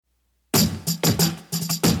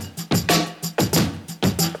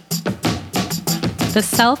The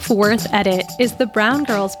Self-Worth Edit is the Brown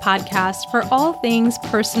Girls podcast for all things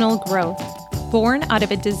personal growth, born out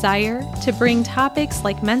of a desire to bring topics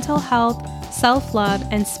like mental health, self-love,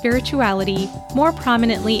 and spirituality more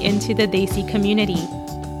prominently into the Desi community.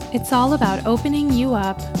 It's all about opening you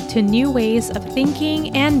up to new ways of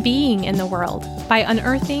thinking and being in the world by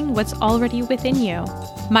unearthing what's already within you.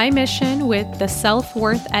 My mission with the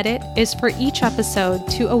Self-Worth Edit is for each episode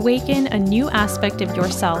to awaken a new aspect of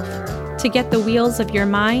yourself, to get the wheels of your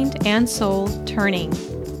mind and soul turning,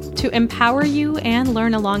 to empower you and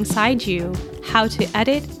learn alongside you how to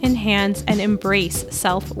edit, enhance, and embrace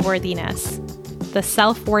self-worthiness. The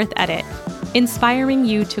Self-Worth Edit, inspiring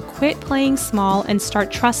you to quit playing small and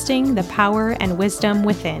start trusting the power and wisdom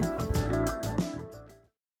within.